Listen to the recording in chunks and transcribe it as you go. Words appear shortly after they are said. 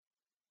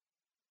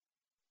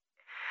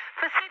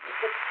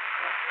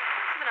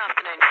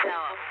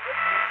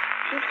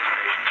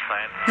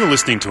You're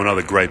listening to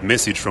another great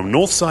message from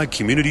Northside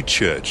Community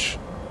Church.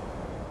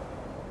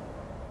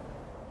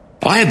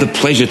 I had the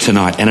pleasure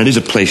tonight, and it is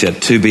a pleasure,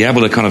 to be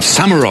able to kind of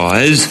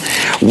summarise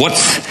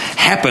what's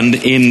happened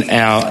in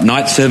our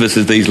night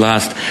services these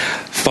last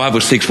 5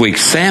 or 6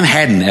 weeks. Sam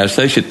Haddon, our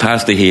associate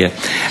pastor here,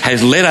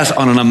 has led us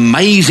on an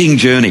amazing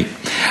journey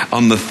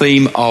on the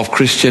theme of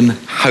Christian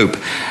hope.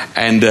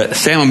 And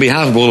Sam, on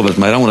behalf of all of us,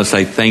 mate, I want to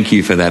say thank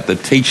you for that. The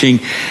teaching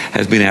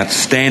has been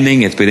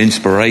outstanding. It's been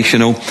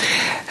inspirational.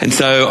 And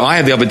so I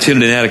have the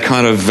opportunity now to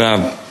kind of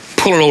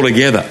pull it all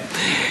together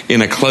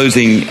in a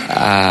closing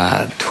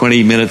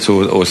 20 minutes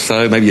or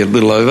so, maybe a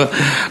little over.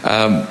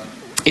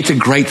 It's a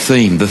great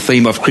theme, the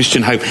theme of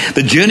Christian hope.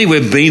 The journey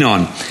we've been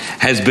on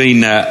has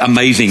been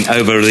amazing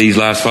over these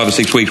last 5 or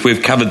 6 weeks.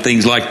 We've covered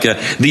things like the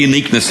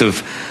uniqueness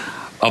of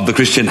the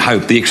Christian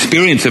hope, the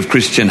experience of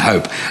Christian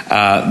hope,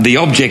 the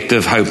object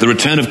of hope, the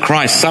return of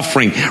Christ,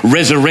 suffering,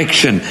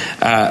 resurrection.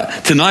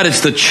 Tonight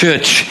it's the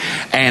church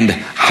and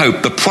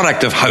hope, the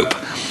product of hope.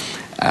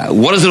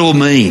 What does it all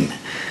mean?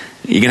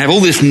 You can have all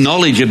this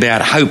knowledge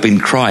about hope in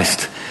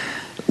Christ.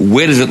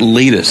 Where does it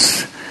lead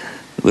us?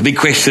 The big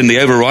question, the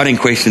overriding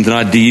question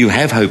tonight, do you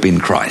have hope in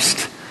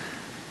Christ?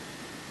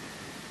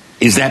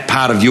 Is that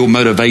part of your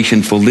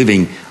motivation for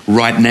living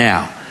right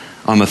now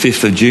on the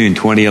 5th of June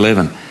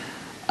 2011?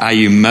 Are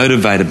you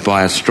motivated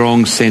by a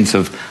strong sense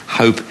of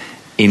hope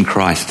in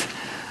Christ?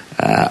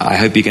 I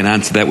hope you can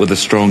answer that with a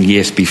strong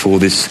yes before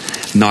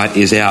this night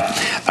is out.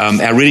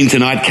 Our reading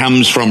tonight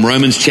comes from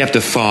Romans chapter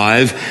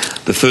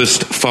 5, the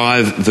first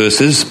 5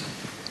 verses.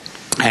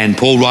 And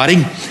Paul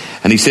writing,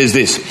 and he says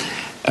this,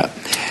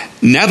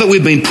 now that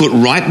we've been put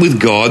right with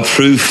God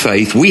through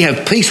faith, we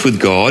have peace with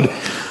God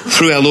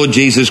through our Lord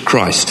Jesus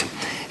Christ.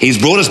 He's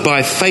brought us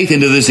by faith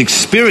into this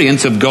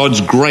experience of God's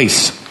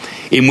grace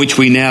in which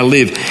we now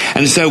live.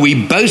 And so we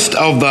boast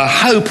of the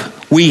hope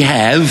we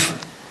have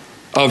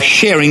of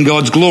sharing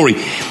God's glory.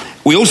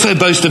 We also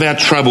boast of our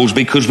troubles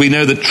because we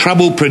know that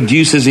trouble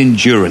produces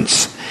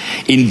endurance.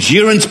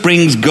 Endurance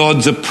brings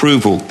God's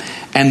approval,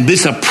 and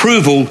this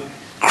approval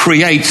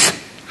creates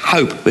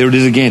hope. There it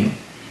is again.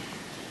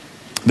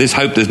 This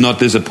hope does not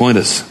disappoint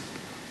us.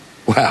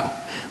 Wow,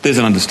 there's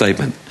an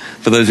understatement.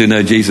 For those who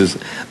know Jesus,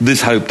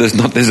 this hope does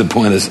not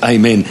disappoint us.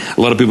 Amen.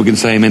 A lot of people can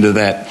say amen to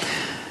that.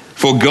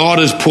 For God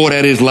has poured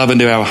out his love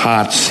into our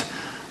hearts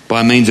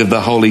by means of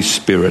the Holy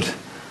Spirit,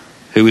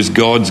 who is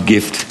God's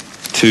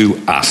gift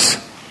to us.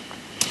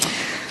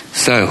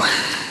 So,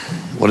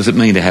 what does it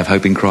mean to have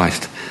hope in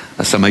Christ?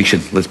 A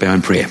summation. Let's bow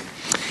in prayer.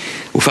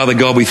 Well, Father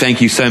God, we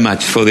thank you so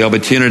much for the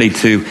opportunity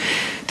to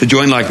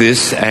join like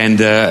this, and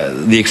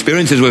the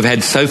experiences we've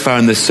had so far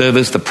in this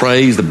service, the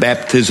praise, the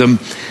baptism,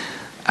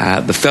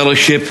 the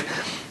fellowship,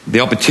 the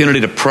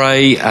opportunity to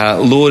pray.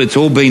 Lord, it's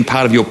all been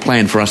part of your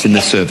plan for us in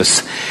this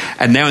service.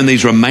 And now in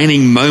these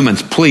remaining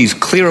moments, please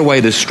clear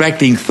away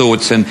distracting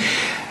thoughts and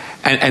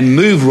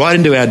move right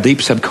into our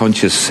deep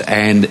subconscious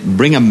and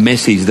bring a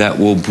message that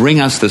will bring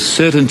us the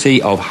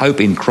certainty of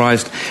hope in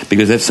Christ,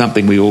 because that's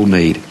something we all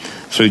need.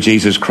 Through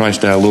Jesus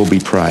Christ our Lord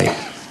we pray.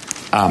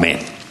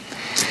 Amen.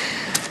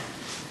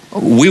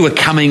 We were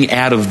coming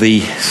out of the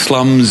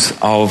slums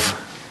of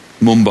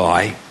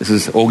Mumbai. This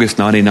is August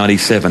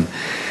 1997.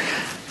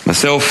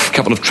 Myself, a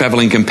couple of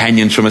travelling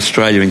companions from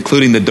Australia,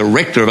 including the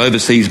Director of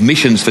Overseas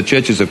Missions for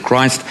Churches of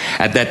Christ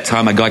at that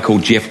time, a guy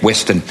called Jeff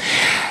Weston.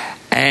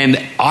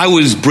 And I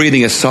was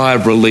breathing a sigh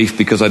of relief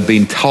because I'd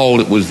been told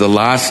it was the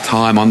last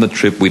time on the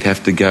trip we'd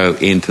have to go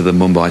into the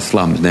Mumbai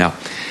slums. Now,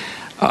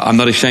 I'm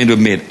not ashamed to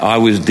admit, I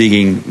was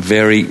digging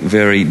very,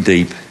 very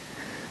deep.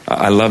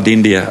 I loved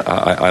India.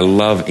 I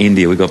love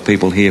India. We've got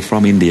people here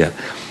from India.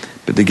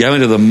 But to go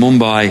into the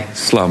Mumbai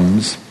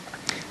slums,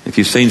 if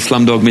you've seen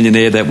Slumdog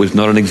Millionaire, that was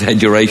not an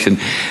exaggeration.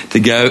 To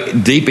go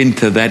deep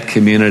into that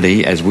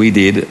community, as we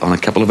did on a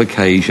couple of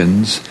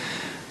occasions,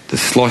 to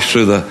slosh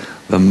through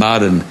the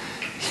mud and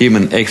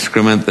human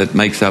excrement that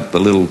makes up the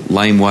little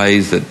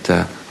laneways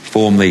that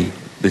form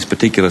this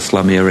particular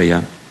slum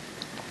area,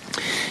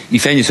 you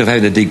found yourself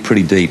having to dig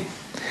pretty deep.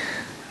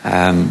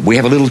 We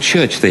have a little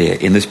church there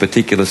in this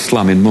particular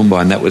slum in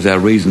Mumbai, and that was our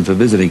reason for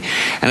visiting.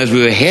 And as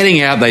we were heading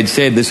out, they'd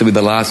said this will be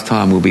the last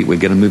time we're going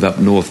to move up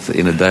north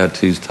in a day or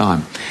two's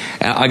time.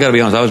 And I got to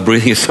be honest, I was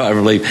breathing a sigh of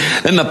relief.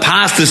 Then the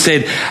pastor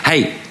said,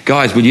 hey,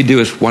 guys, would you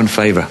do us one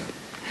favour?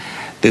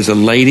 There's a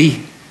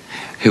lady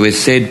who has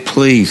said,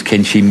 please,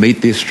 can she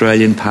meet the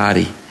Australian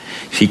party?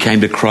 She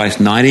came to Christ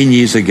 19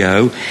 years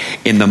ago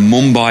in the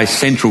Mumbai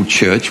Central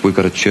Church. We've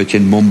got a church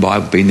in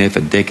Mumbai. We've been there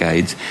for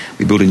decades.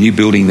 We built a new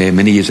building there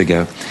many years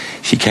ago.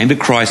 She came to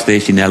Christ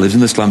there. She now lives in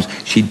the slums.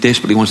 She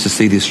desperately wants to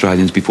see the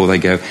Australians before they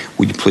go.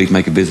 Would you please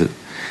make a visit?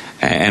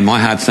 And my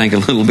heart sank a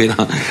little bit.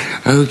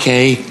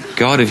 Okay,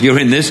 God, if you're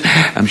in this,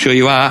 I'm sure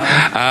you are,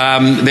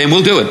 then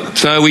we'll do it.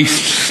 So we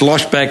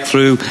sloshed back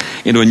through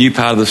into a new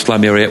part of the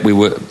slum area. We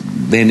were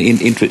then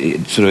entered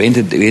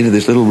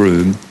this little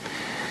room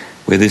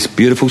where this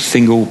beautiful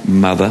single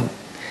mother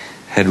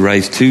had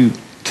raised two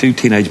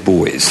teenage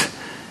boys.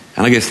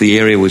 And I guess the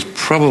area was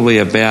probably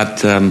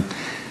about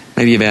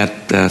maybe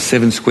about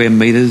 7 square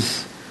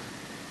metres,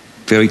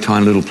 very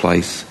tiny little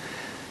place.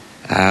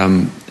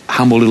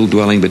 Humble little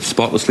dwelling, but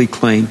spotlessly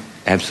clean,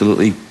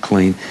 absolutely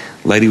clean.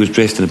 Lady was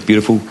dressed in a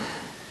beautiful,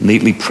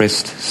 neatly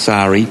pressed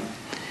sari.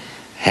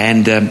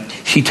 And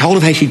she told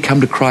of how she'd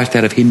come to Christ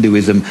out of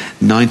Hinduism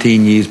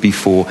 19 years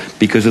before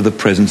because of the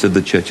presence of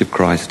the Church of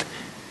Christ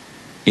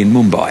in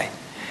Mumbai.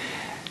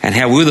 And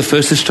how we were the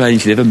first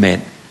Australians she'd ever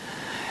met.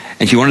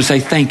 And she wanted to say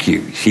thank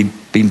you. She'd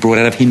been brought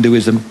out of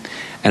Hinduism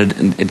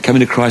and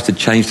coming to Christ had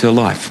changed her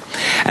life.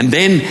 And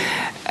then,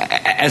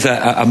 as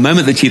a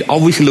moment that she'd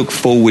obviously looked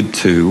forward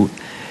to,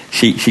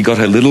 she got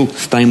her little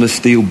stainless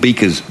steel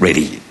beakers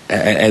ready.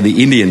 And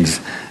the Indians,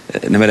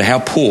 no matter how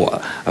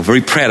poor, are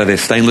very proud of their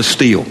stainless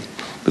steel.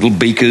 Little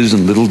beakers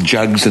and little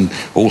jugs and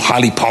all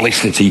highly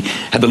polished. And she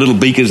had the little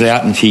beakers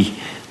out and she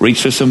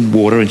reached for some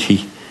water and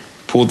she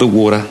poured the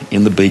water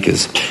in the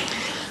beakers.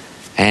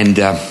 And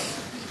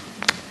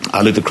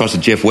I lived across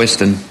at Jeff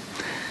Weston.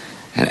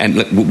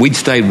 And we'd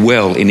stayed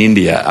well in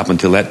India up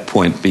until that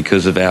point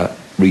because of our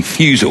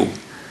refusal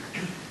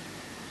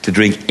to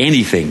drink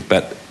anything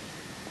but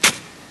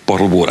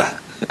bottled water.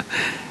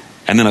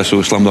 And then I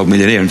saw Slumdog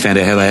Millionaire and found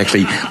out how they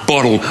actually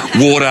bottle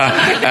water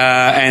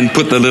and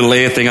put the little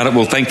air thing on it.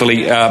 Well,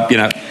 thankfully,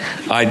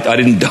 I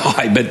didn't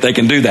die, but they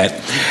can do that.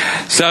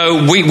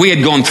 So we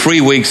had gone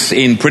 3 weeks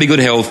in pretty good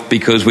health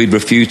because we'd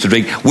refused to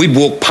drink. We'd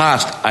walked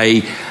past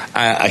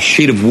a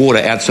sheet of water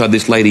outside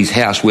this lady's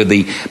house where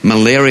the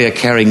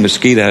malaria-carrying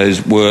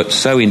mosquitoes were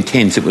so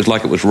intense it was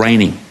like it was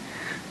raining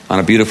on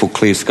a beautiful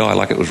clear sky,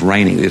 like it was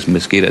raining. There's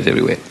mosquitoes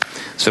everywhere.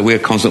 So we're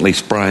constantly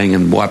spraying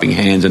and wiping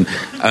hands and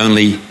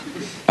only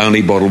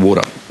bottled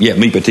water. Yeah,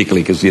 me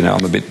particularly, because,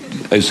 I'm a bit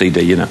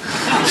OCD,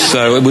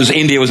 So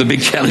India was a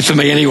big challenge for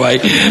me anyway,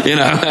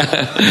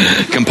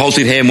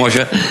 Compulsive hand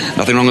washer,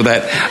 nothing wrong with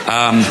that.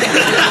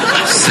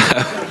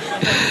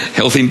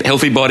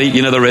 Healthy body,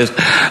 the rest.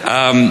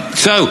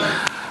 So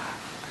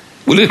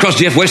we looked across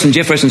Jeff Weston.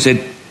 Jeff Weston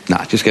said,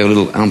 nah, just go a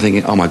little. I'm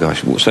thinking, oh my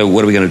gosh, so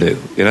what are we going to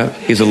do?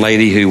 Here's a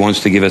lady who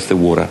wants to give us the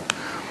water.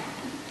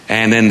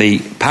 And then the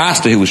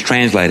pastor who was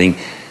translating,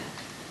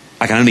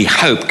 I can only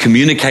hope,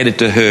 communicated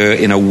to her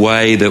in a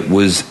way that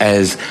was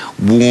as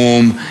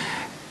warm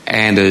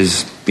and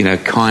as,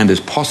 kind as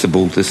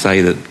possible to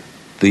say that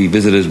the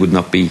visitors would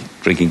not be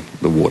drinking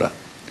the water.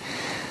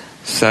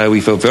 So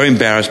we felt very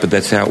embarrassed, but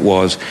that's how it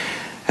was.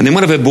 And then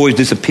one of her boys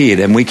disappeared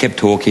and we kept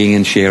talking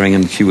and sharing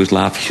and she was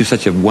laughing. She was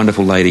such a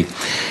wonderful lady.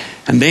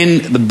 And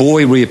then the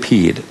boy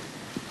reappeared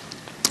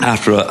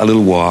after a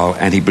little while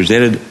and he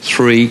presented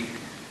 3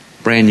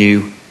 brand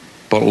new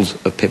bottles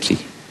of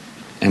Pepsi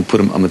and put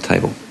them on the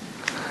table.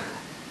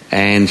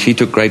 And she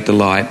took great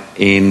delight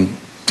in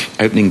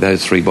opening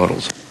those 3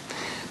 bottles.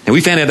 Now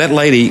we found out that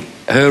lady,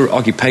 her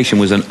occupation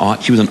was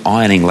she was an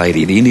ironing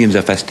lady. The Indians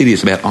are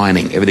fastidious about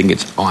ironing. Everything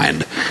gets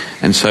ironed.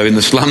 And so in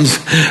the slums,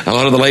 a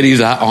lot of the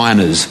ladies are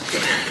ironers.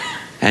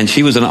 And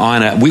she was an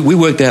ironer. We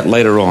worked out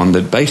later on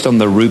that based on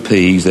the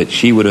rupees that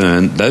she would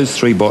earn, those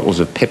 3 bottles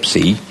of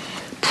Pepsi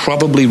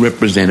probably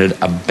represented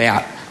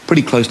about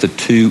pretty close to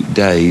 2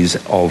 days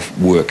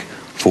of work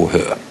for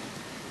her.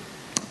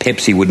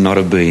 Pepsi would not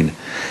have been.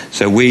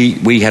 So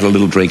we had a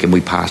little drink and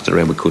we passed it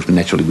around because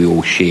naturally we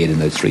all shared in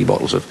those 3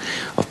 bottles of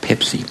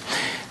Pepsi.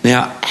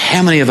 Now,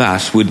 how many of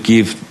us would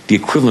give the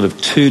equivalent of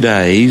 2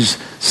 days'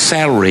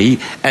 salary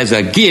as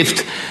a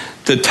gift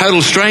to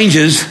total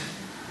strangers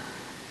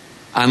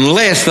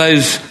unless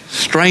those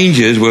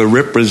strangers were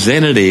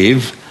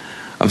representative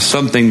of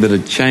something that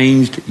had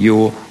changed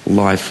your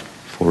life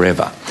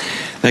forever?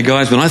 Now,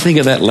 guys, when I think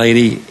of that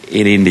lady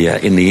in India,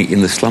 in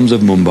the slums of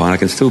Mumbai, I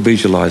can still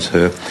visualise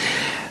her.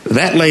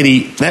 That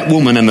lady, that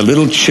woman and the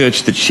little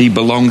church that she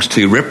belongs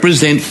to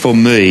represent for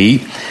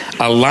me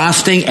a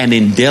lasting and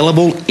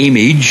indelible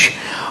image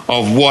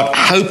of what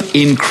hope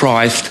in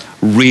Christ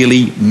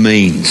really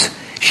means.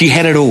 She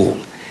had it all.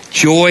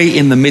 Joy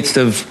in the midst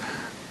of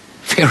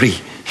very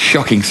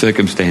shocking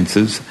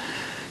circumstances.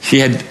 She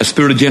had a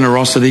spirit of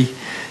generosity.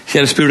 She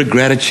had a spirit of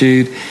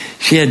gratitude.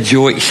 She had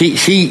joy.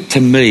 She,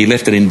 to me,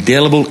 left an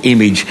indelible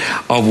image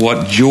of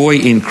what joy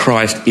in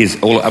Christ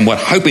is all, and what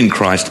hope in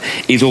Christ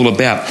is all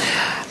about.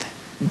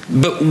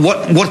 But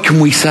what can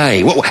we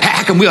say?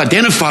 How can we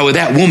identify with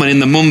that woman in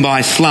the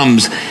Mumbai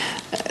slums,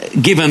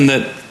 given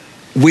that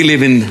we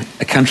live in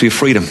a country of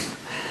freedom?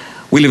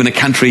 We live in a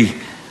country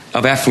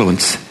of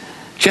affluence.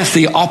 Just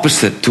the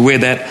opposite to where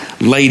that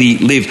lady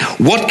lived.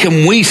 What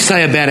can we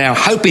say about our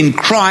hope in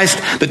Christ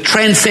that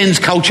transcends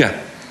culture,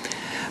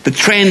 that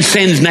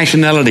transcends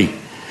nationality,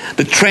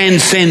 that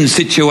transcends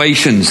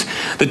situations,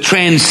 that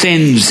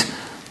transcends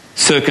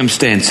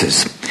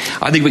circumstances?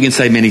 I think we can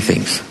say many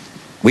things.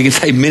 We can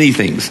say many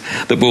things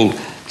that will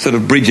sort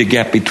of bridge a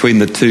gap between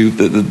the two,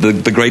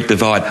 the great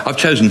divide. I've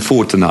chosen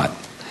 4 tonight.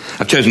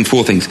 I've chosen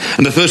 4 things.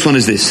 And the first one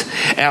is this.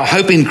 Our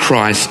hope in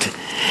Christ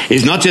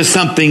is not just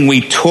something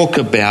we talk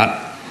about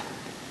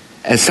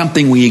as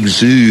something we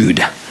exude.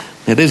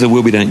 Now, there's a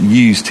word we don't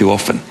use too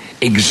often.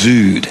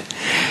 Exude.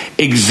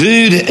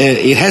 Exude,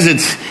 it has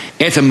its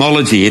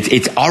etymology,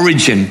 its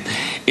origin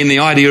in the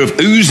idea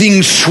of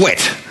oozing sweat.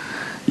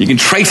 You can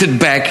trace it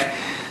back.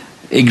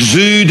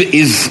 Exude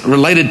is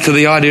related to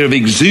the idea of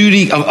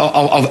exuding,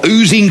 of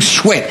oozing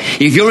sweat.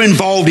 If you're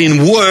involved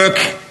in work,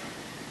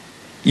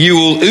 you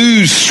will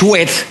ooze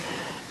sweat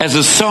as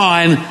a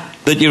sign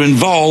that you're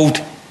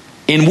involved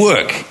in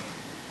work.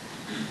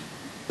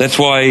 That's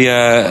why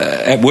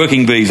at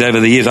Working Bees over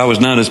the years I was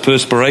known as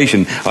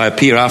Perspiration. I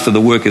appear after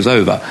the work is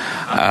over.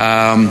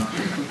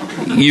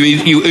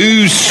 You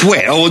ooze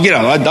sweat. Oh, you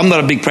know, I'm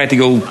not a big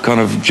practical kind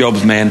of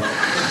jobs man.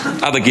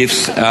 Other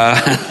gifts,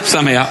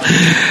 somehow.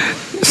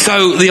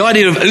 So the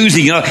idea of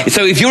oozing, you know,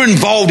 so if you're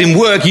involved in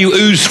work, you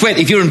ooze sweat.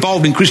 If you're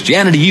involved in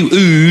Christianity, you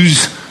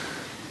ooze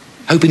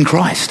hope in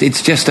Christ.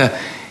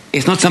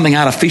 It's not something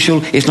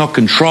artificial. It's not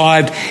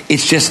contrived.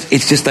 It's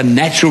just a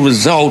natural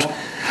result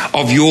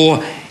of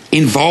your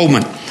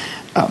involvement.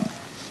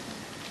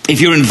 If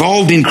you're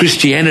involved in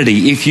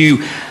Christianity, if you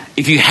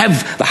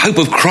have the hope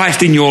of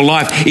Christ in your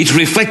life, it's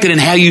reflected in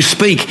how you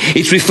speak.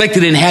 It's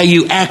reflected in how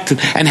you act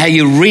and how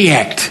you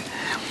react.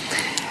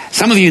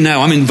 Some of you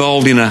know I'm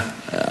involved in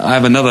I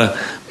have another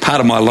part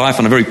of my life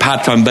on a very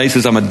part-time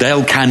basis. I'm a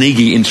Dale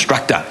Carnegie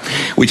instructor,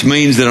 which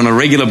means that on a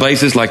regular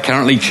basis, like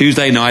currently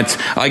Tuesday nights,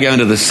 I go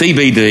into the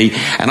CBD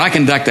and I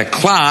conduct a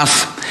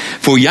class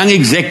for young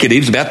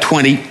executives, about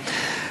 20,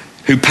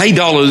 who pay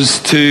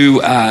dollars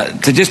to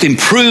just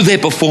improve their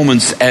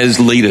performance as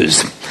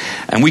leaders.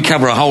 And we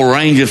cover a whole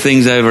range of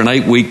things over an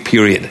 8-week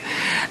period.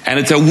 And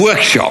it's a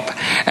workshop.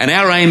 And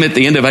our aim at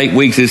the end of 8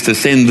 weeks is to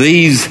send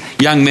these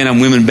young men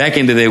and women back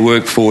into their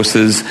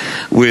workforces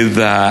with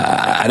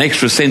an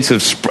extra sense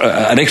of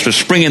an extra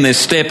spring in their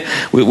step,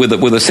 with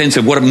a sense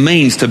of what it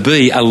means to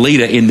be a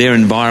leader in their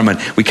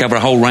environment. We cover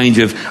a whole range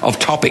of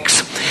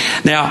topics.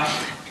 Now,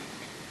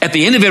 at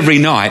the end of every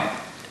night,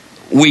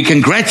 we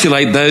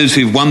congratulate those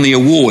who've won the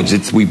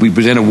awards. We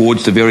present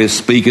awards to various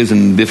speakers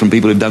and different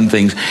people who've done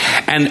things.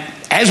 And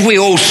as we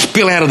all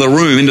spill out of the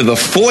room into the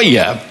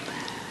foyer,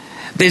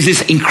 there's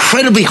this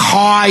incredibly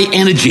high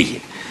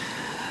energy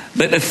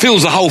that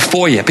fills the whole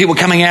foyer. People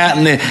coming out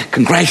and they're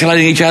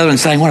congratulating each other and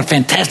saying, what a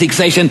fantastic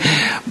session.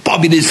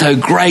 Bobby did so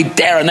great.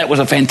 Darren, that was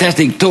a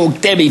fantastic talk.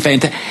 Debbie,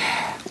 fantastic.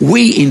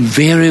 We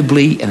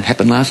invariably, and it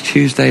happened last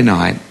Tuesday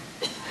night,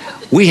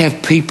 we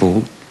have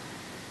people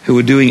who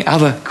are doing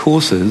other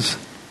courses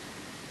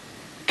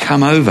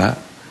come over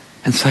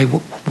and say,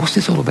 what's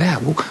this all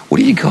about? What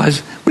are you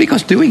guys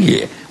doing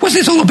here? What's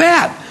this all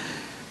about?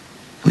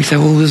 And we say,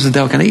 well, this is a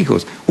Dale Carnegie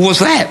course. Well, what's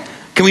that?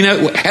 Can we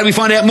know? How do we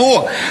find out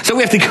more? So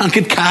we have to go and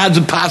get cards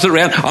and pass it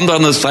around. I'm not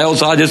on the sales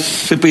side, I just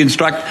simply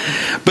instruct.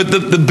 But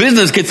the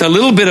business gets a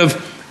little bit of,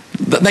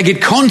 they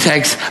get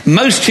contacts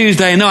most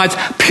Tuesday nights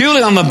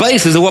purely on the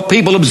basis of what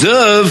people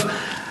observe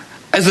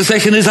as the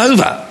session is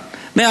over.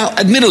 Now,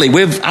 admittedly,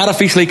 we've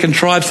artificially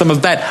contrived some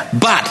of that,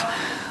 but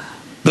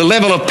the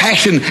level of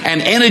passion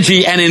and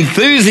energy and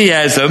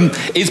enthusiasm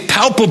is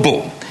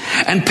palpable,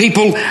 and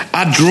people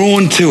are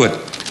drawn to it.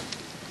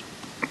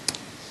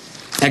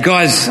 Now,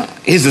 guys,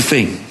 here's the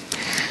thing.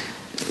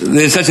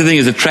 There's such a thing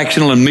as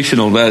attractional and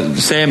missional.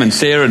 Sam and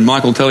Sarah and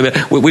Michael tell me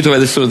about. We talk about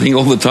this sort of thing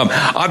all the time.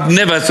 I've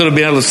never sort of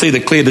been able to see the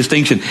clear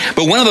distinction.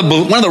 But one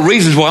of the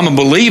reasons why I'm a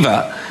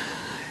believer,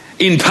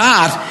 in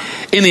part,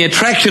 in the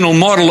attractional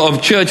model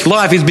of church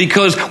life is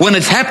because when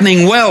it's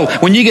happening well,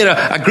 when you get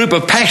a group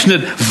of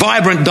passionate,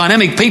 vibrant,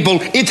 dynamic people,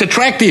 it's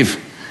attractive.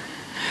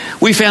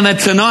 We found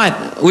that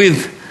tonight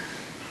with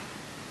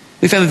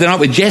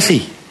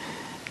Jesse.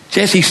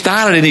 Jesse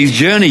started in his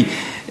journey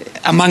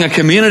among a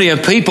community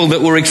of people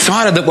that were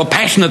excited, that were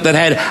passionate, that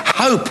had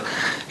hope.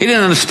 He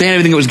didn't understand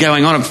everything that was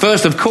going on at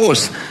first, of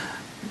course,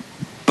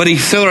 but he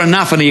saw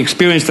enough and he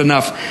experienced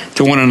enough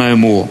to want to know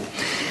more.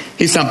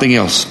 Here's something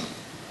else.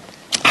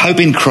 Hope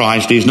in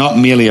Christ is not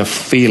merely a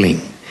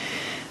feeling,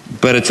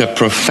 but it's a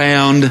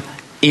profound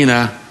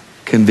inner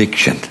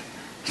conviction.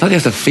 It's not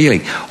just a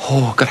feeling.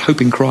 Oh, I've got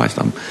hope in Christ.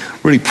 I'm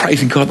really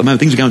praising God at the moment.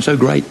 Things are going so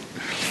great.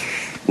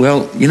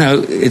 Well, you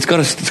know, it's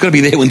got to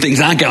be there when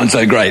things aren't going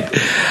so great.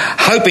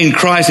 Hope in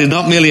Christ is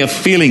not merely a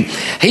feeling.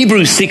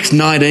 Hebrews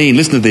 6:19,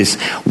 listen to this.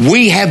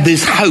 We have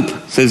this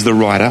hope, says the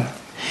writer,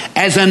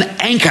 as an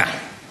anchor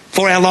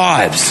for our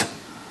lives.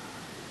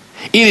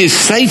 It is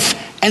safe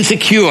and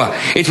secure.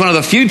 It's one of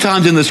the few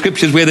times in the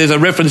scriptures where there's a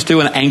reference to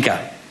an anchor.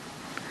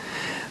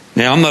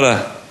 Now, I'm not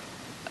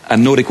a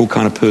nautical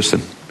kind of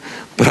person,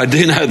 but I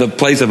do know the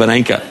place of an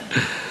anchor.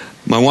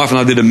 My wife and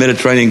I did a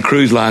Mediterranean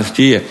cruise last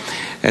year,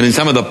 and in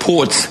some of the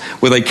ports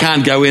where they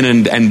can't go in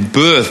and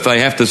berth, they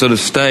have to sort of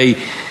stay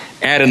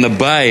out in the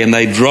bay, and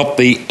they drop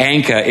the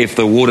anchor if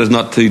the water's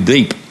not too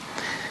deep.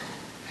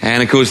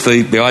 And of course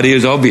the idea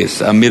is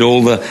obvious. Amid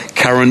all the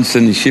currents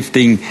and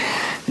shifting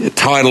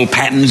tidal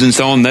patterns and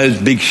so on, those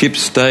big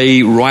ships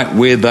stay right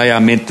where they are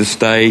meant to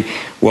stay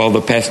while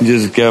the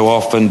passengers go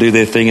off and do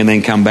their thing and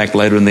then come back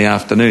later in the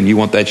afternoon. You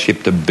want that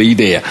ship to be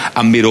there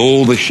amid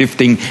all the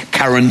shifting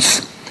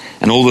currents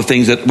and all the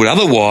things that would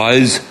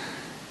otherwise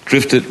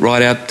drift it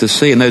right out to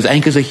sea. And those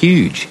anchors are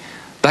huge.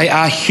 They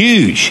are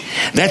huge.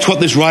 That's what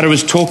this writer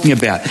is talking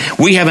about.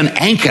 We have an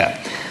anchor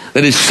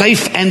that is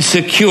safe and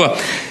secure.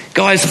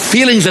 Guys,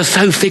 feelings are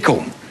so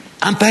fickle,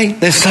 aren't they?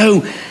 They're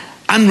so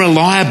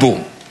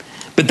unreliable.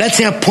 But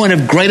that's our point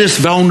of greatest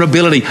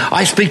vulnerability.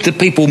 I speak to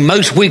people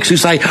most weeks who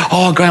say,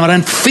 oh, Graham, I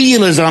don't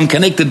feel as though I'm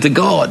connected to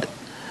God.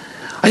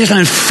 I just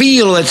don't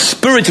feel that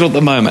spiritual at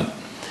the moment.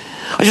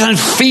 I just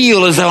don't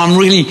feel as though I'm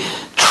really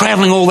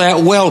travelling all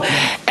that well.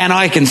 And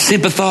I can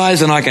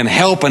sympathise and I can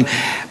help.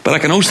 But I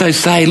can also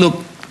say, look,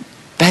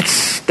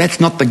 that's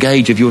not the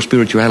gauge of your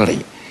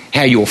spirituality,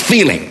 how you're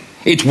feeling.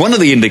 It's one of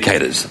the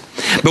indicators.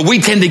 But we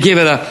tend to give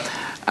it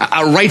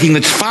a rating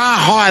that's far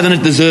higher than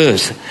it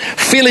deserves.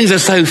 Feelings are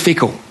so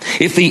fickle.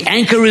 If the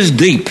anchor is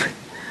deep,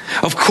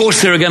 of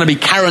course there are going to be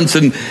currents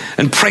and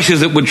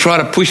pressures that would try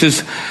to push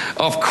us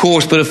off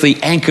course, but if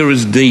the anchor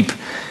is deep,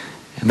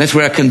 and that's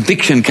where our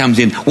conviction comes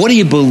in. What do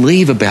you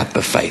believe about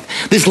the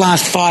faith? This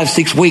last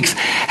 5-6 weeks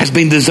has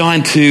been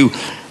designed to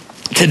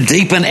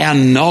deepen our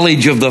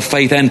knowledge of the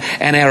faith and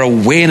our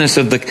awareness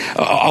of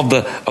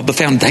the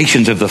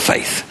foundations of the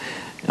faith.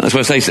 And that's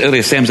why I say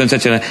earlier, Sam's done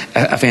such a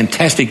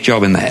fantastic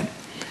job in that.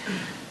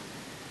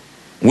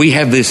 We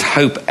have this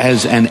hope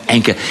as an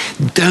anchor.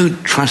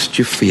 Don't trust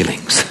your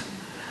feelings.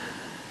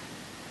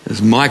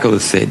 As Michael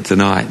has said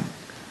tonight,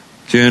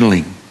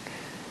 journaling,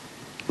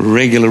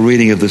 regular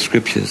reading of the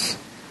scriptures,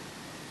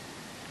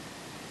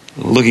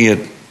 looking at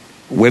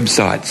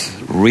websites,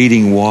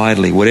 reading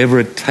widely, whatever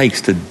it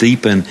takes to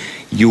deepen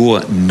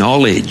your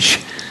knowledge,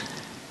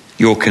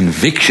 your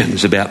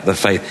convictions about the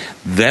faith,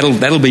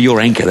 that'll be your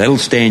anchor. That'll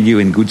stand you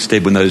in good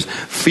stead when those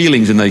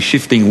feelings and those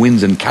shifting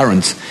winds and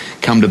currents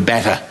come to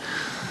batter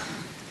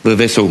the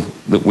vessel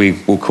that we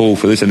will call,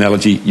 for this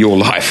analogy, your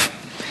life.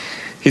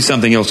 Here's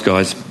something else,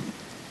 guys.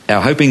 Our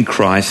hope in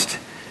Christ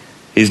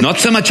is not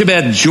so much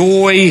about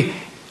joy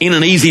in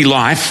an easy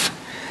life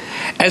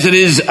as it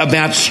is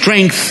about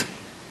strength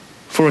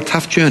for a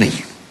tough journey.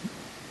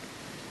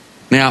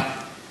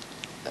 Now,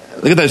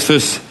 look at those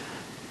first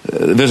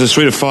verses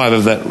 3 to 5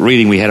 of that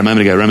reading we had a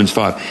moment ago, Romans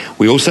 5.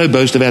 We also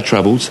boast of our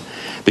troubles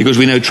because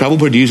we know trouble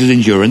produces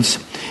endurance.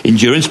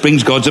 Endurance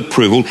brings God's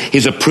approval.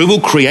 His approval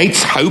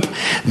creates hope.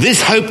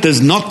 This hope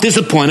does not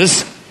disappoint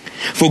us,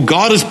 for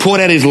God has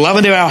poured out his love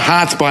into our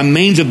hearts by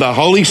means of the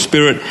Holy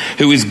Spirit,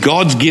 who is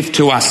God's gift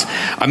to us.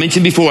 I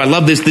mentioned before, I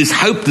love this. This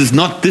hope does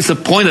not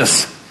disappoint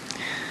us.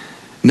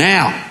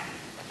 Now,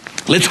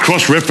 let's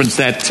cross-reference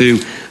that to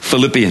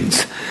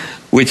Philippians,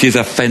 which is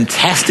a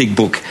fantastic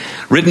book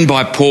written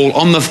by Paul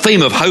on the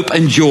theme of hope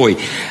and joy.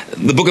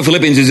 The book of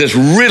Philippians is just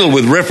riddled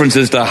with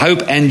references to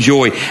hope and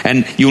joy.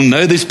 And you'll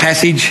know this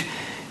passage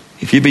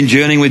if you've been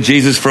journeying with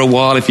Jesus for a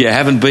while. If you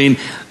haven't been,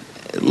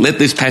 let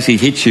this passage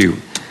hit you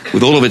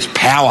with all of its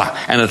power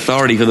and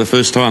authority for the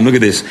first time. Look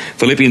at this.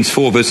 Philippians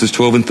 4 verses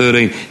 12 and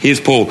 13.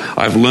 Here's Paul.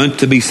 I've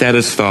learnt to be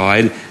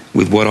satisfied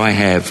with what I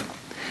have.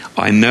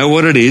 I know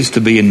what it is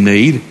to be in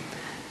need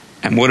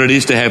and what it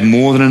is to have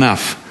more than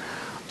enough.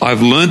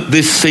 I've learnt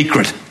this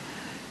secret.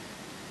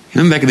 You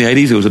remember back in the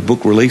 80s there was a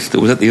book released, it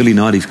was at the early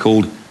 90s,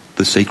 called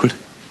The Secret?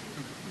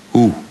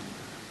 Ooh,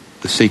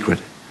 The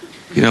Secret.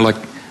 You know, like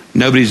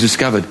nobody's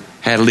discovered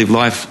how to live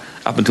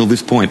life up until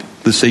this point.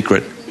 The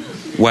Secret.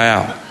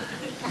 Wow.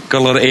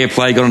 Got a lot of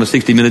airplay, got on to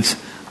 60 Minutes.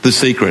 The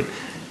Secret.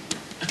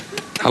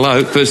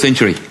 Hello, first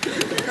century.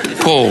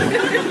 Paul.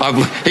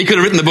 He could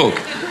have written the book.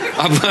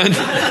 I've learned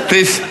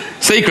this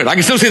secret. I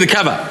can still see the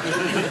cover.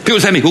 People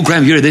say to me, well,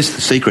 Graham, you read this?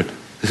 The Secret.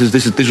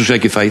 This will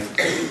shake your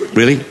faith.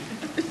 Really?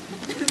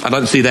 I'd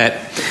like to see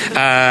that.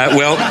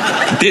 Well,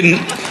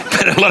 didn't.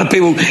 But a lot of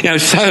people,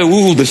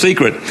 The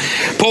Secret.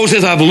 Paul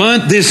says, I've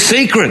learnt this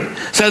secret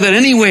so that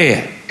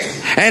anywhere,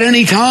 at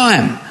any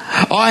time,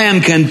 I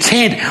am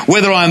content,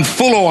 whether I'm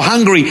full or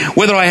hungry,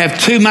 whether I have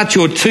too much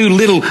or too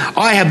little.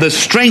 I have the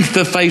strength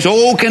to face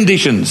all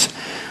conditions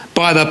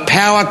by the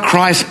power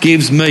Christ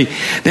gives me.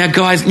 Now,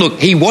 guys, look,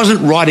 he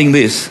wasn't writing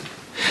this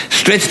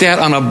stretched out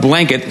on a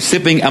blanket,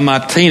 sipping a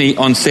martini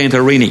on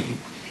Santorini,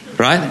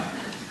 right?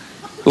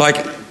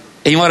 Like,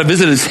 he might have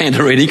visited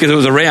Santorini because it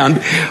was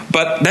around,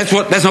 but that's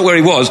not where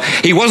he was.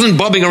 He wasn't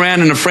bobbing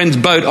around in a friend's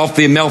boat off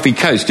the Amalfi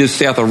coast just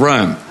south of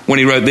Rome when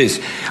he wrote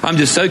this. I'm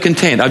just so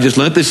content. I've just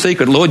learnt this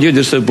secret. Lord, you're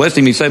just so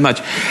blessing me so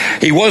much.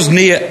 He was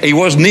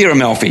near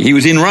Amalfi. He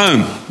was in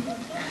Rome.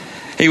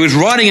 He was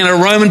writing in a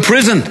Roman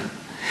prison.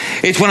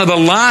 It's one of the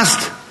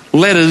last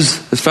letters,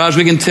 as far as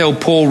we can tell,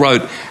 Paul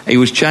wrote. He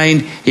was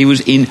chained. He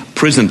was in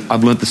prison.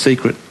 I've learnt the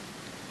secret.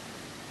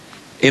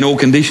 In all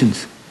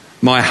conditions.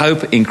 My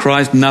hope in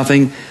Christ,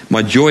 nothing.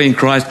 My joy in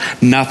Christ,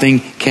 nothing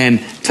can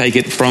take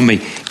it from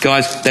me.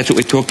 Guys, that's what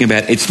we're talking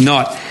about. It's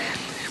not.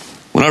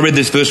 When I read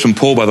this verse from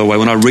Paul, by the way,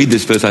 when I read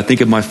this verse, I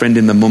think of my friend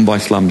in the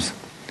Mumbai slums.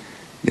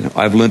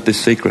 I've learnt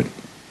this secret.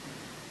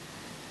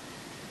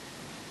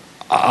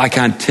 I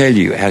can't tell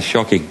you how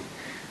shocking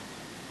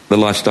the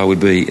lifestyle would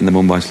be in the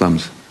Mumbai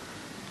slums.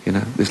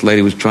 This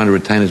lady was trying to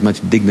retain as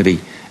much dignity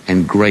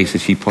and grace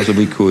as she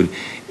possibly could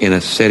in a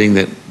setting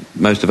that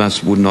most of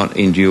us would not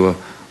endure.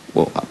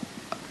 Well,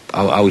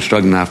 I was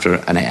struggling after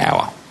an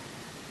hour.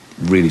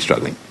 Really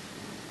struggling.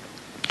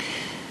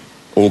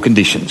 All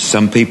conditions.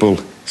 Some people,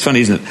 it's funny,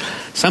 isn't it?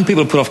 Some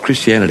people put off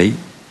Christianity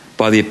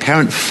by the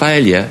apparent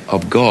failure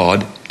of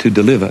God to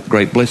deliver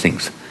great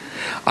blessings.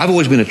 I've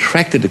always been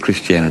attracted to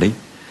Christianity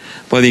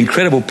by the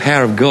incredible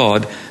power of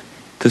God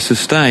to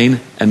sustain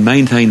and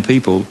maintain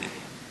people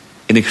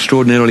in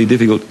extraordinarily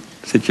difficult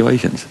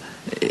situations.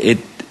 It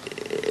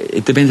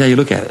depends how you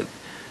look at it.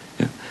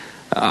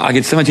 I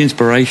get so much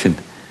inspiration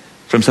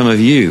from some of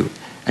you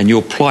and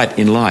your plight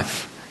in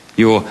life,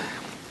 your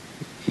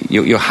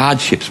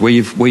hardships, what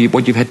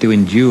you've had to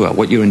endure,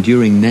 what you're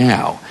enduring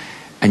now,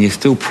 and you're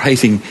still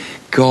praising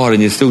God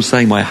and you're still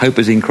saying, my hope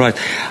is in Christ.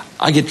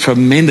 I get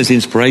tremendous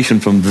inspiration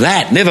from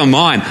that. Never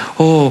mind,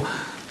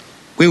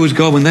 where was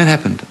God when that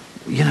happened?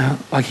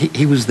 Like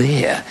he was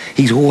there.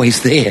 He's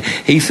always there.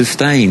 He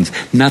sustains.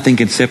 Nothing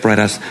can separate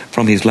us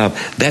from his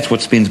love. That's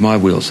what spins my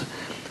wheels.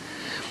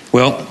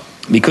 Well,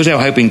 because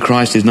our hope in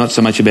Christ is not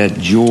so much about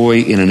joy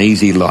in an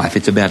easy life,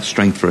 it's about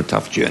strength for a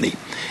tough journey.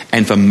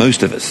 And for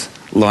most of us,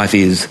 life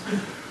is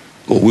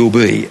or will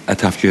be a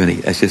tough journey.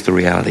 That's just the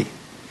reality.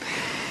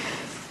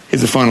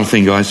 Here's the final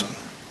thing, guys.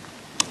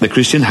 The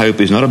Christian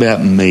hope is not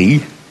about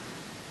me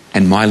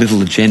and my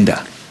little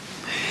agenda.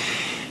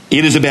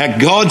 It is about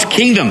God's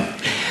kingdom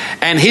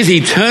and his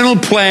eternal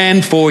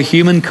plan for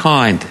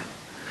humankind.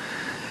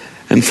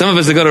 And some of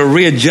us have got to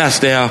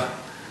readjust our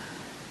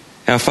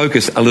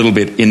focus a little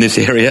bit in this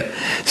area.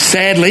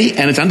 Sadly,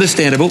 and it's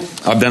understandable,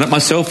 I've done it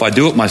myself, I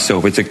do it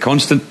myself, it's a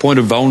constant point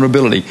of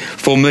vulnerability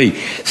for me.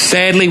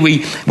 Sadly,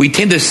 we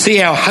tend to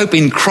see our hope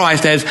in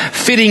Christ as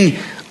fitting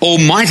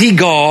Almighty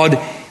God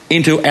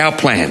into our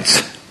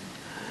plans,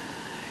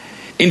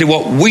 into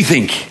what we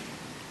think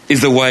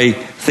is the way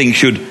things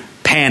should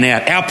pan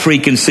out, our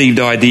preconceived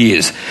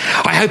ideas.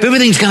 I hope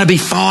everything's going to be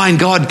fine,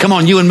 God, come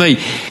on, you and me.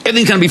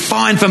 Everything's going to be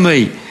fine for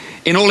me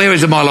in all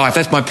areas of my life.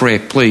 That's my prayer,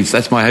 please.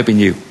 That's my hope in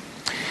you.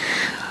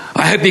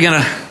 I hope you're going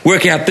to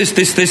work out this,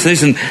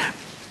 and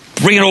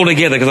bring it all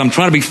together, because I'm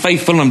trying to be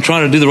faithful and I'm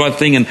trying to do the right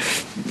thing and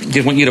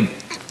just want you to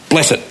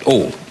bless it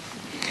all.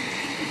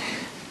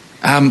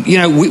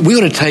 We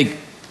ought to take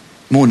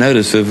more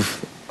notice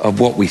of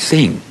what we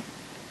sing.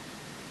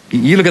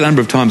 You look at the number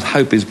of times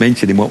hope is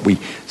mentioned in what we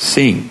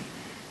sing.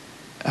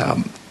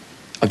 I'll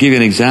give you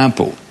an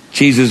example.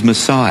 Jesus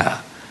Messiah,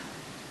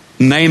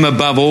 name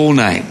above all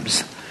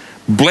names,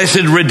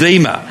 blessed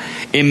Redeemer,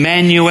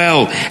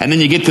 Emmanuel, and then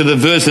you get to the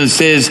verse and it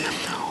says,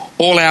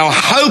 all our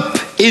hope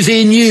is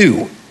in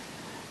you.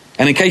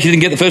 And in case you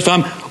didn't get the first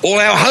time, all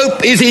our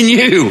hope is in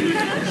you.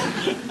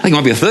 I think it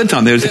might be a third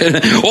time there.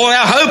 All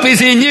our hope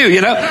is in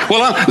you,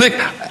 Well, look,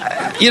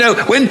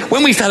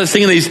 when we started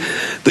singing these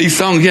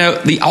songs,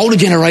 the older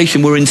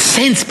generation were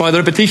incensed by the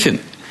repetition.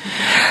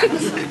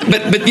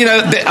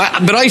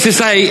 But I used to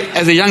say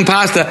as a young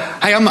pastor,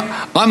 hey, I'm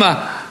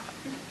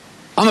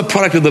a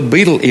product of the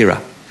Beatle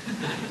era.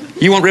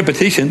 You want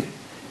repetition?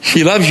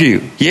 She loves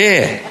you.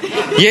 Yeah.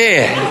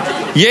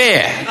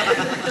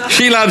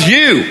 She loves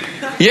you.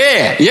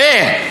 Yeah.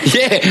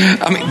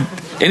 I mean,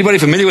 anybody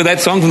familiar with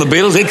that song from the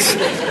Beatles?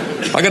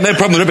 I got no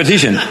problem with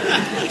repetition.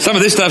 Some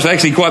of this stuff's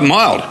actually quite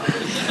mild.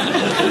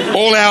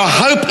 All our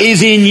hope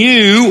is in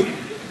you,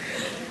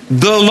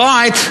 the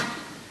light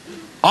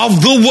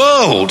of the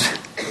world.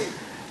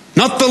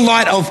 Not the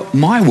light of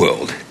my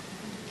world.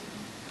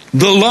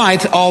 The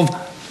light of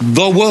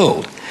the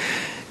world.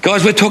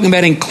 Guys, we're talking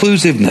about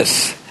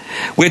inclusiveness.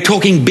 We're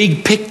talking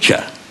big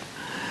picture.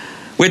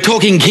 We're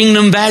talking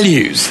kingdom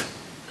values.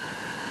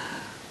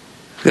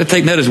 We've got to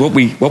take notice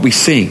of what we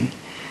sing.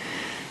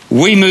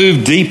 We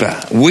move deeper.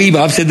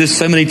 I've said this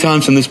so many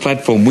times on this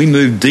platform, we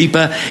move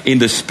deeper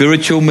into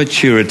spiritual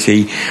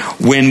maturity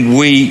when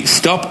we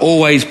stop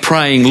always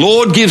praying,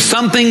 Lord, give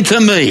something to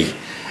me,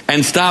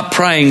 and start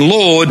praying,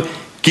 Lord,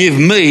 give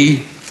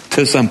me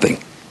to something.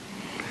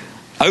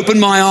 Open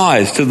my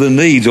eyes to the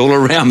needs all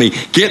around me.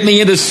 Get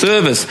me into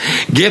service.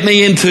 Get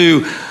me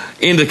into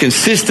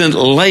consistent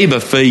labour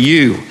for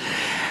you.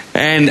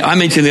 And I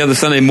mentioned the other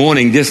Sunday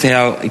morning just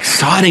how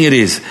exciting it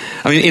is.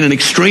 I mean, in an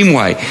extreme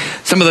way.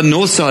 Some of the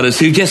Northsiders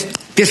who just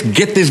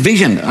get this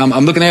vision.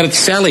 I'm looking out at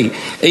Sally,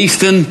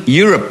 Eastern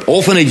Europe,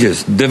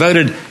 orphanages,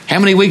 devoted how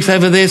many weeks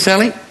over there,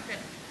 Sally?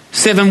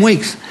 7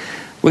 weeks.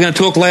 We're going to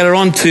talk later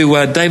on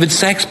to David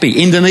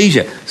Saxby,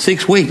 Indonesia,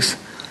 6 weeks.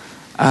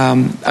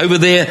 Over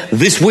there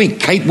this week,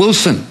 Kate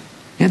Wilson.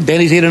 Yeah,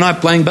 Danny's here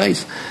tonight playing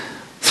bass.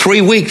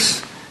 3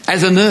 weeks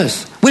as a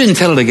nurse. We didn't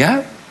tell her to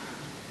go.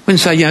 We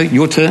didn't say,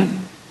 your turn.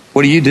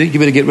 What do? You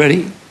better get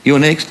ready. You're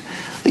next.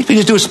 These people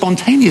just do it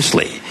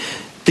spontaneously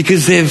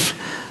because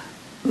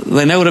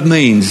they know what it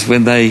means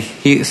when they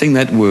sing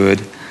that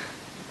word.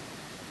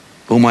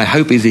 Well, my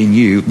hope is in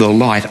you, the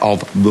light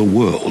of the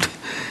world.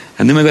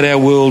 And then we've got our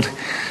world,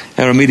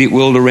 our immediate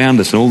world around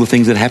us and all the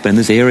things that happen in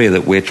this area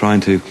that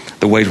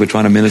the ways we're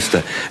trying to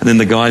minister. And then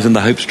the guys in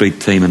the Hope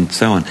Street team and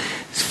so on.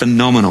 It's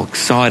phenomenal,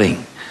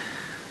 exciting.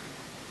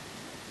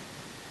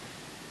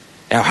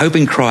 Our hope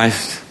in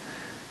Christ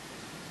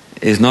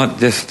is not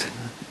just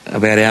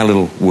about our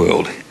little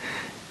world.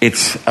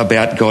 It's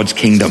about God's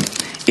kingdom.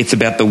 It's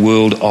about the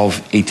world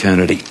of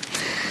eternity.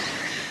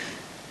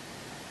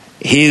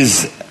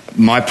 Here's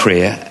my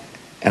prayer,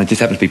 and it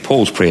just happens to be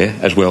Paul's prayer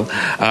as well,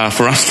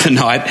 for us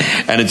tonight,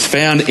 and it's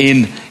found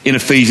in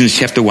Ephesians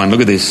chapter 1.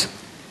 Look at this.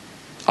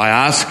 I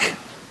ask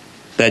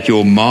that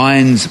your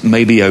minds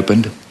may be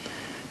opened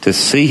to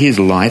see his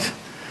light,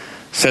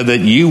 so that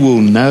you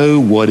will know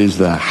what is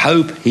the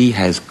hope he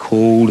has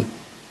called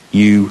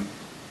you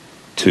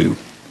to.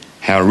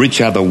 How rich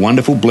are the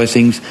wonderful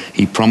blessings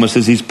he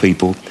promises his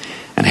people,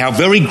 and how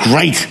very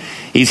great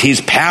is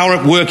his power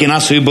at work in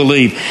us who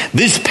believe.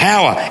 This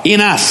power in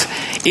us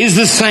is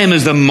the same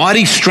as the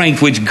mighty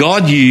strength which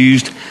God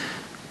used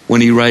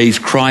when he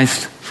raised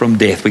Christ from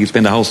death. We could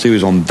spend a whole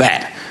series on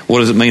that. What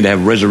does it mean to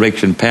have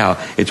resurrection power?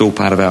 It's all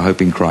part of our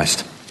hope in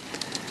Christ.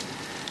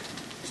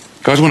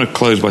 Guys, I want to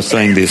close by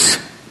saying this.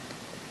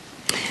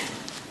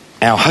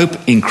 Our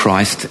hope in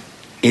Christ,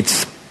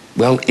 it's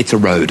a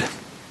road.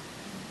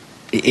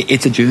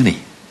 It's a journey.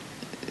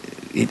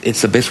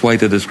 It's the best way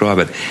to describe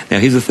it. Now,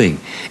 here's the thing.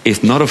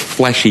 It's not a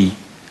flashy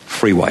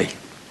freeway,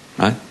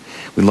 right?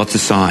 With lots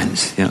of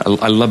signs. You know,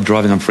 I love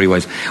driving on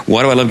freeways.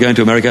 Why do I love going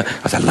to America?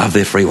 Because I love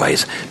their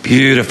freeways.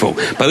 Beautiful.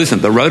 But listen,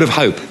 the road of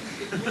hope.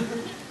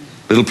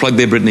 Little plug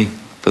there, Brittany,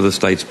 for the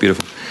States.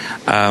 Beautiful.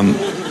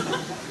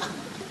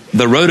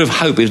 The road of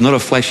hope is not a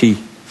flashy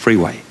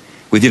freeway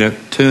with,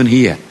 turn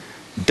here,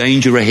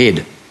 danger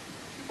ahead.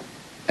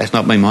 That's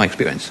not been my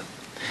experience.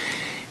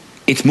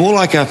 It's more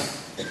like when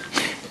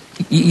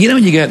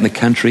you go out in the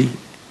country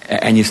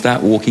and you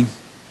start walking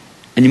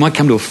and you might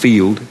come to a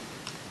field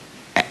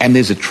and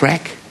there's a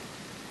track.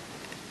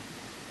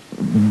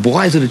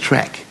 Why is it a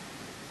track?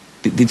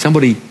 Did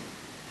somebody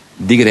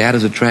dig it out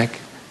as a track?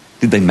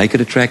 Did they make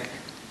it a track?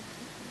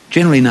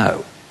 Generally,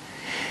 no.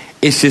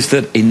 It's just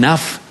that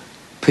enough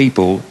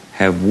people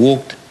have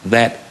walked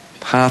that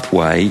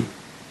pathway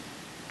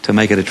to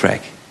make it a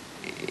track.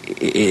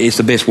 It's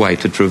the best way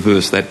to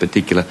traverse that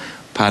particular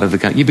part of the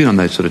country. You've been on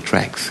those sort of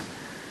tracks.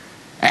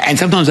 And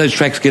sometimes those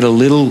tracks get a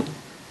little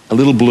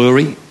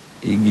blurry.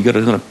 You've got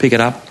to kind of pick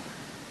it up.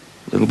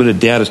 A little bit of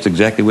doubt as to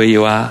exactly where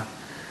you are.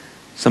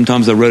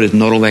 Sometimes the road is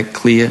not all that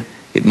clear.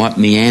 It might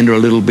meander a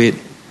little bit.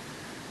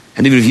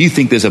 And even if you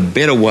think there's a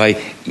better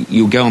way,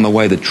 you'll go on the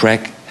way the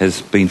track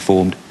has been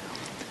formed.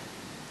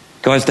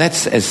 Guys,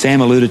 that's, as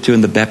Sam alluded to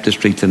in the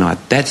baptistry tonight,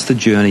 that's the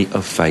journey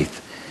of faith.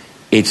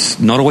 It's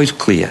not always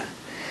clear.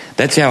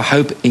 That's our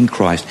hope in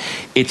Christ.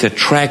 It's a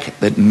track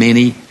that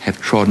many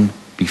have trodden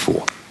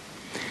before.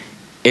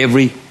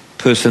 Every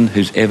person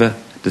who's ever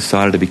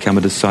decided to become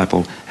a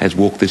disciple has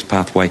walked this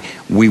pathway.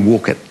 We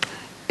walk it.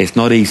 It's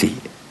not easy.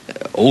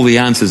 All the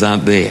answers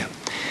aren't there.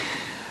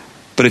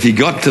 But if you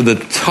got to the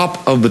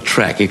top of the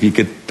track, if you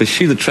could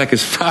pursue the track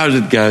as far as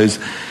it goes,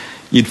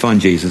 you'd find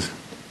Jesus.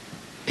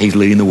 He's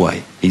leading the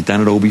way. He's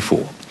done it all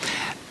before.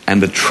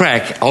 And the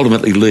track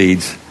ultimately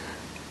leads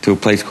to a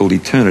place called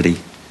eternity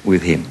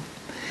with him.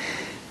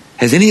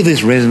 Has any of this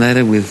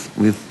resonated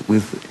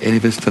with any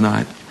of us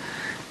tonight?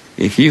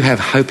 If you have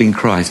hope in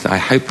Christ, I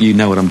hope you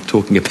know what I'm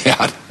talking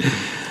about.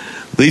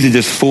 These are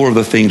just four of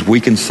the things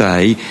we can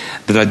say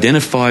that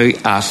identify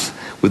us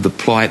with the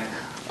plight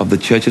of the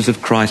Churches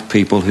of Christ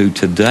people who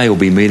today will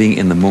be meeting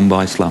in the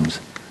Mumbai slums.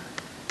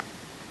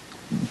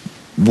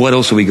 What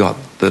else have we got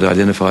that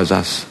identifies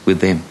us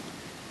with them?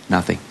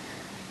 Nothing.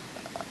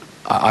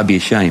 I'd be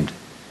ashamed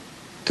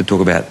to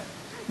talk about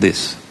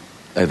this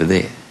over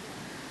there.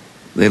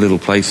 Their little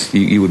place,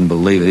 you wouldn't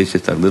believe it. It's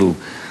just a little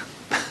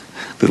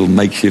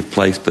makeshift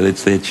place, but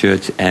it's their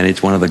church, and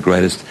it's one of the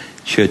greatest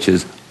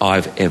churches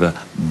I've ever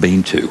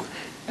been to.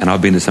 And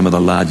I've been to some of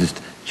the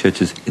largest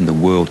churches in the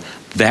world.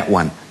 That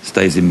one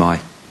stays in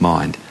my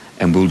mind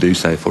and will do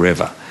so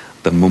forever.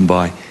 The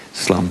Mumbai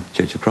Slum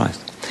Church of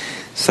Christ.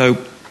 So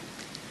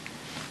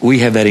we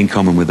have that in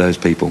common with those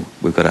people.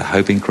 We've got a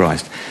hope in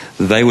Christ.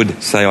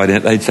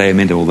 They'd say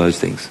amen to all those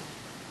things.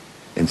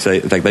 And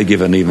say, in fact, they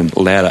give an even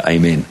louder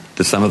amen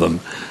to some of them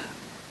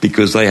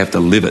because they have to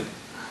live it.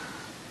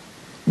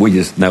 We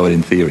just know it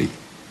in theory.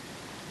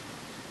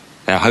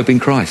 Our hope in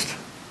Christ.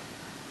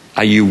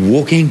 Are you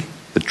walking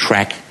the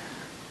track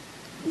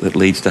that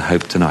leads to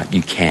hope tonight?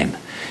 You can.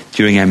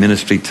 During our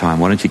ministry time,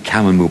 why don't you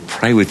come and we'll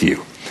pray with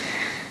you.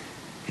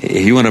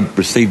 If you want to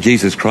receive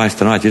Jesus Christ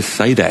tonight, just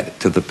say that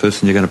to the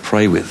person you're going to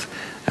pray with,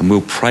 and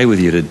we'll pray with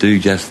you to do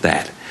just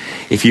that.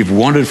 If you've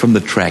wandered from the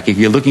track, if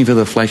you're looking for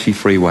the flashy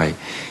freeway,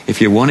 if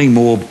you're wanting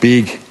more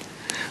big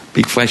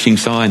flashing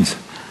signs,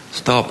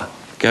 stop,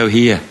 go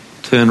here,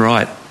 turn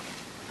right,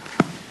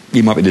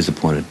 you might be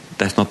disappointed.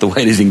 That's not the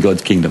way it is in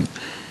God's kingdom.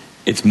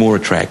 It's more a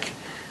track.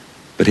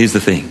 But here's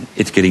the thing,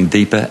 it's getting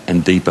deeper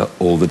and deeper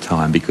all the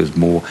time because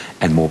more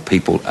and more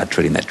people are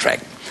treading that track.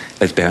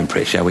 Let's bow in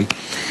prayer, shall we?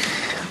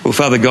 Well,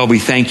 Father God, we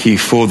thank you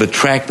for the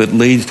track that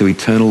leads to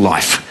eternal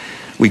life.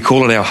 We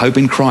call it our hope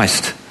in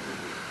Christ.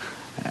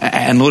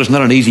 And Lord, it's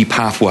not an easy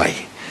pathway.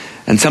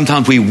 And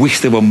sometimes we wish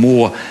there were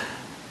more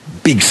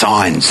big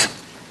signs,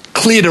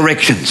 clear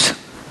directions,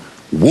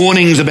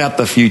 warnings about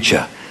the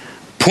future,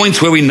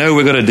 points where we know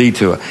we've got a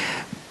detour.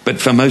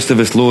 But for most of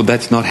us, Lord,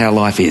 that's not how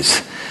life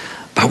is.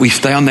 But we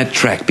stay on that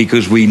track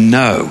because we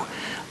know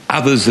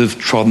others have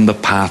trodden the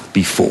path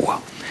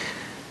before.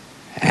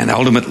 And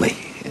ultimately,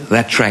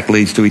 that track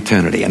leads to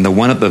eternity. And the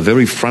one at the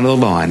very front of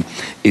the line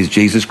is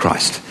Jesus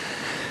Christ.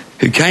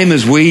 who came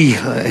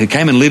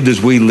and lived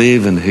as we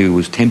live, and who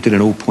was tempted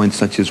in all points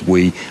such as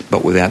we,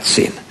 but without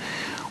sin.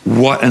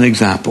 What an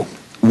example.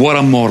 What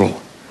a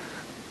model.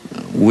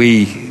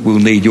 We will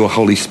need your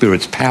Holy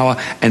Spirit's power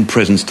and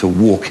presence to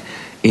walk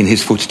in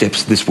his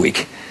footsteps this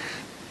week.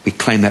 We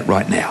claim that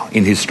right now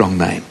in his strong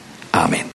name. Amen.